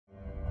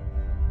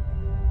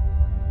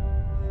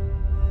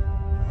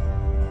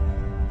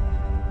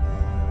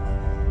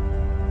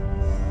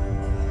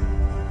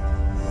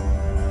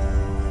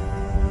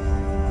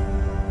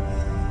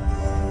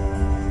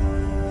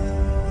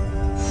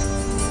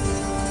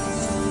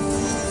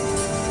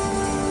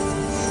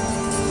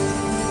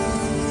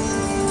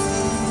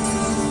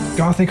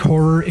Gothic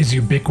horror is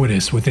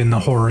ubiquitous within the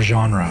horror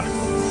genre.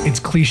 Its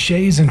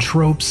cliches and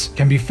tropes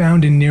can be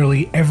found in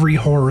nearly every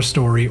horror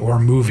story or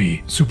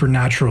movie,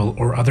 supernatural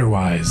or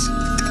otherwise.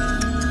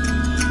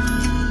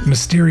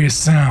 Mysterious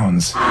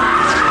sounds,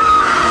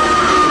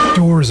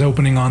 doors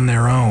opening on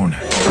their own,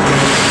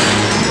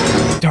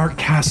 dark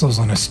castles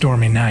on a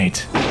stormy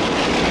night,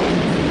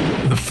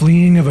 the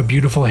fleeing of a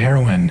beautiful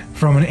heroine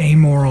from an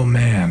amoral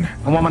man.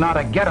 A woman ought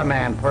to get a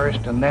man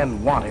first and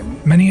then want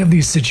him. Many of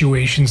these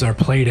situations are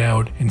played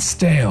out and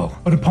stale,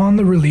 but upon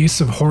the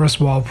release of Horace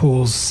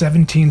Walpole's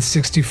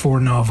 1764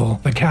 novel,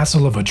 The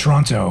Castle of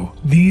Otranto,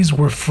 these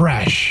were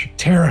fresh,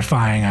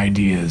 terrifying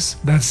ideas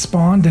that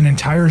spawned an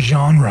entire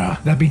genre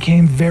that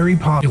became very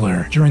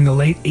popular during the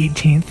late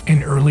 18th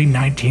and early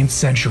 19th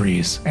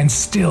centuries, and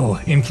still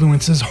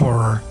influences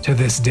horror to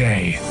this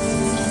day.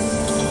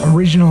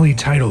 Originally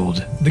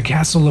titled The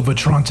Castle of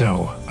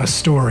Otranto, a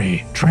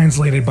story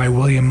translated by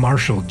William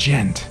Marshall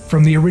Gent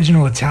from the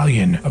original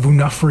Italian of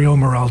Onofrio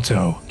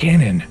Meralto,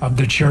 canon of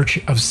the Church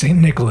of St.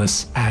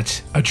 Nicholas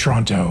at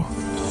Otranto.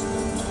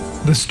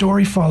 The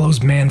story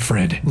follows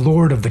Manfred,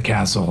 lord of the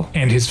castle,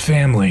 and his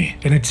family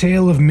in a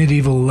tale of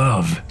medieval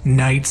love,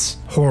 knights,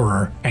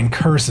 horror, and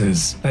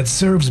curses that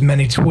serves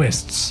many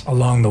twists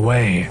along the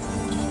way.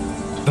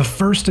 The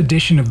first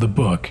edition of the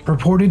book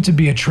purported to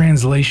be a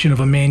translation of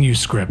a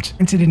manuscript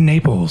printed in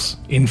Naples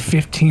in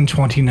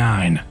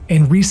 1529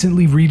 and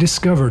recently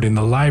rediscovered in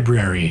the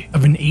library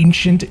of an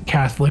ancient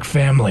Catholic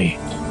family.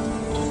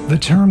 The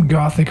term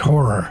Gothic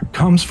horror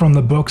comes from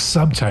the book's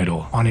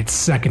subtitle on its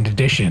second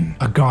edition,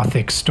 A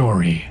Gothic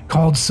Story,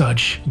 called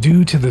such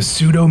due to the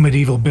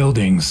pseudo-medieval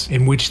buildings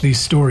in which these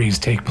stories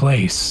take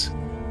place.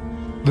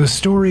 The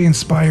story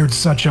inspired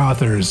such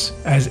authors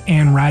as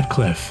Anne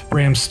Radcliffe,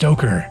 Bram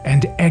Stoker,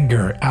 and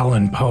Edgar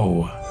Allan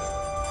Poe.